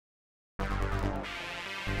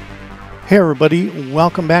Hey everybody,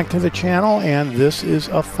 welcome back to the channel, and this is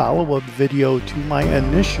a follow-up video to my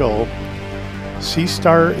initial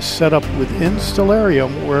Seestar setup within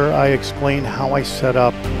Stellarium, where I explain how I set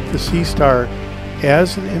up the Seestar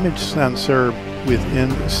as an image sensor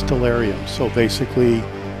within Stellarium. So basically,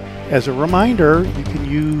 as a reminder, you can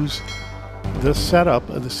use the setup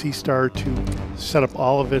of the Seestar to set up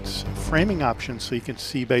all of its framing options so you can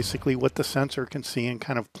see basically what the sensor can see and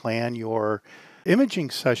kind of plan your imaging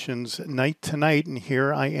sessions night to night. And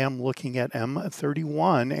here I am looking at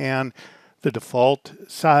M31, and the default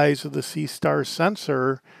size of the Seestar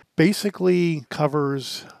sensor basically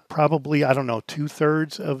covers probably, I don't know,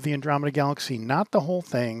 2/3 of the Andromeda Galaxy, not the whole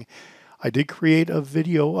thing. I did create a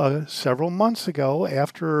video several months ago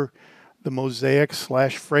after the Mosaic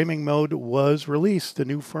 / Framing Mode was released, the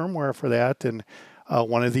new firmware for that. And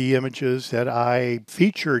one of the images that I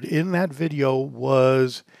featured in that video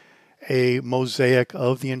was a mosaic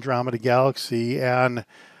of the Andromeda Galaxy, and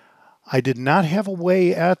I did not have a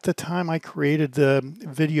way at the time I created the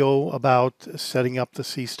video about setting up the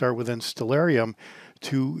Seestar within Stellarium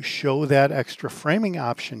to show that extra framing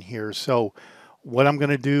option here. So what I'm going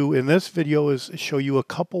to do in this video is show you a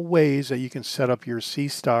couple ways that you can set up your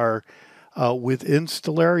Seestar within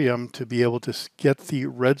Stellarium to be able to get the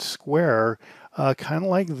red square, kind of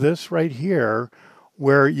like this right here,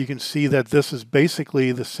 where you can see that this is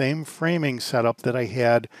basically the same framing setup that I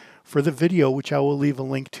had for the video, which I will leave a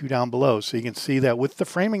link to down below. So you can see that with the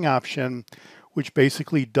framing option, which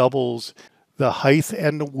basically doubles the height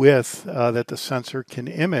and the width that the sensor can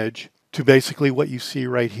image, to basically what you see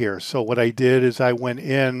right here. So what I did is I went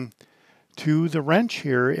in to the wrench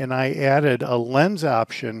here and I added a lens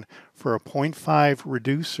option for a 0.5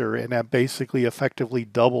 reducer, and that basically effectively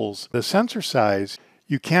doubles the sensor size.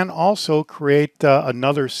 You can also create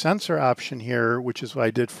another sensor option here, which is what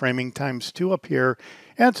I did, framing ×2 up here.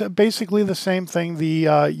 And it's basically the same thing. You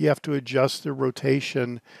have to adjust the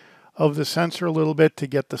rotation of the sensor a little bit to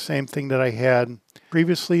get the same thing that I had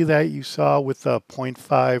previously that you saw with the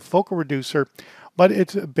 0.5 focal reducer. But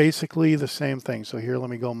it's basically the same thing. So here, let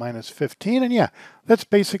me go -15. And yeah, that's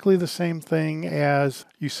basically the same thing as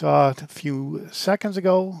you saw a few seconds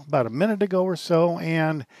ago, about a minute ago or so.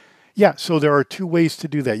 And yeah, so there are two ways to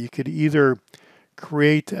do that. You could either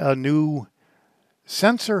create a new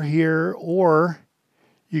sensor here, or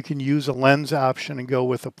you can use a lens option and go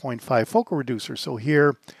with a 0.5 focal reducer. So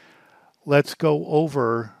here, let's go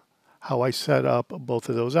over how I set up both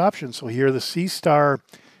of those options. So here, the Seestar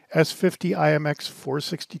S50 IMX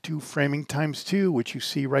 462 framing ×2, which you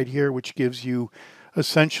see right here, which gives you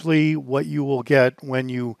essentially what you will get when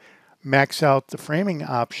you max out the framing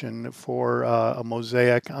option for a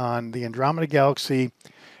mosaic on the Andromeda Galaxy.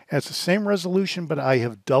 It's the same resolution, but I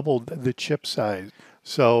have doubled the chip size.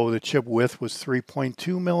 So the chip width was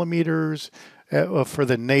 3.2 millimeters for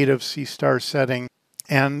the native Seestar setting,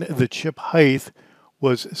 and the chip height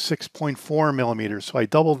was 6.4 millimeters. So I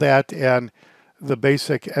doubled that, and the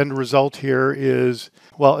basic end result here is,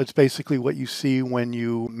 well, it's basically what you see when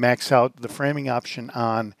you max out the framing option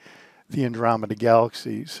on the Andromeda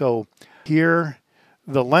Galaxy. So here,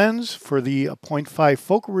 the lens for the 0.5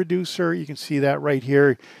 focal reducer, you can see that right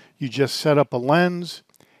here. You just set up a lens,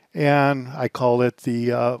 and I call it the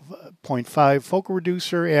 0.5 focal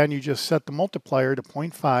reducer, and you just set the multiplier to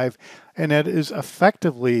 0.5, and that is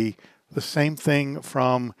effectively the same thing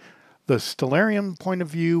from the Stellarium point of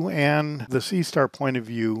view and the Seestar point of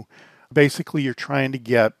view. Basically, you're trying to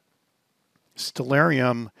get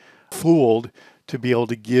Stellarium fooled to be able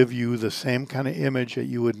to give you the same kind of image that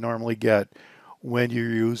you would normally get when you're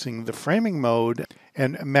using the framing mode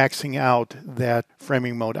and maxing out that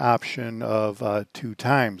framing mode option of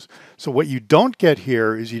 2x. So what you don't get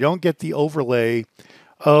here is you don't get the overlay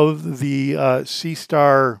of the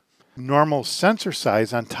Seestar normal sensor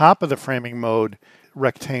size on top of the framing mode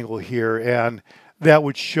rectangle here, and that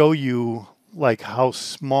would show you like how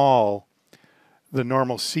small the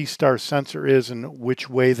normal Seestar sensor is and which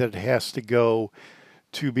way that it has to go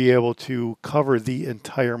to be able to cover the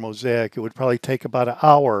entire mosaic. It would probably take about an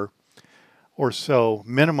hour or so,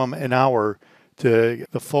 minimum an hour, to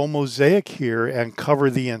get the full mosaic here and cover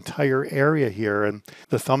the entire area here. And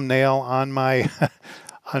the thumbnail on my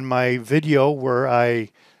on my video where I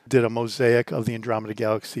did a mosaic of the Andromeda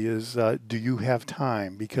Galaxy is do you have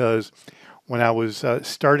time? Because when I was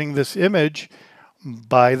starting this image,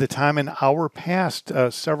 by the time an hour passed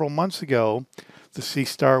several months ago, the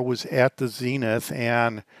Seestar was at the zenith,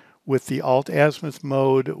 and with the alt-azimuth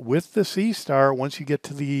mode with the Seestar, once you get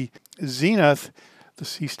to the zenith, the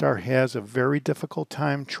Seestar has a very difficult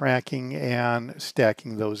time tracking and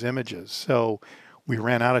stacking those images. So we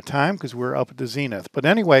ran out of time because we were up at the zenith. But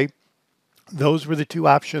anyway, Those were the two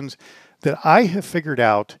options that I have figured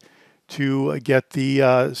out to get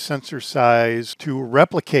the sensor size to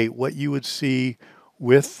replicate what you would see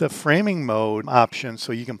with the framing mode option,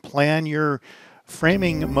 so you can plan your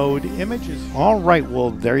framing mode images. All right, well,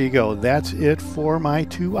 there you go. That's it for my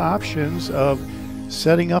two options of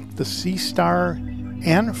setting up the Seestar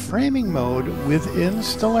and framing mode within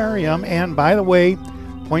Stellarium. And by the way,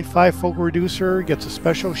 0.5 focal reducer gets a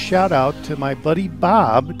special shout out to my buddy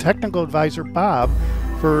Bob, technical advisor Bob,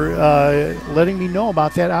 for letting me know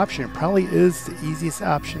about that option. It probably is the easiest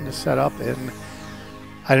option to set up, and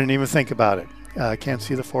I didn't even think about it. I can't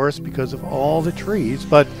see the forest because of all the trees,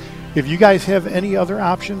 but if you guys have any other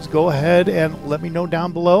options, go ahead and let me know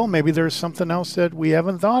down below. Maybe there's something else that we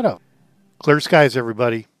haven't thought of. Clear skies,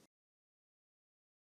 everybody.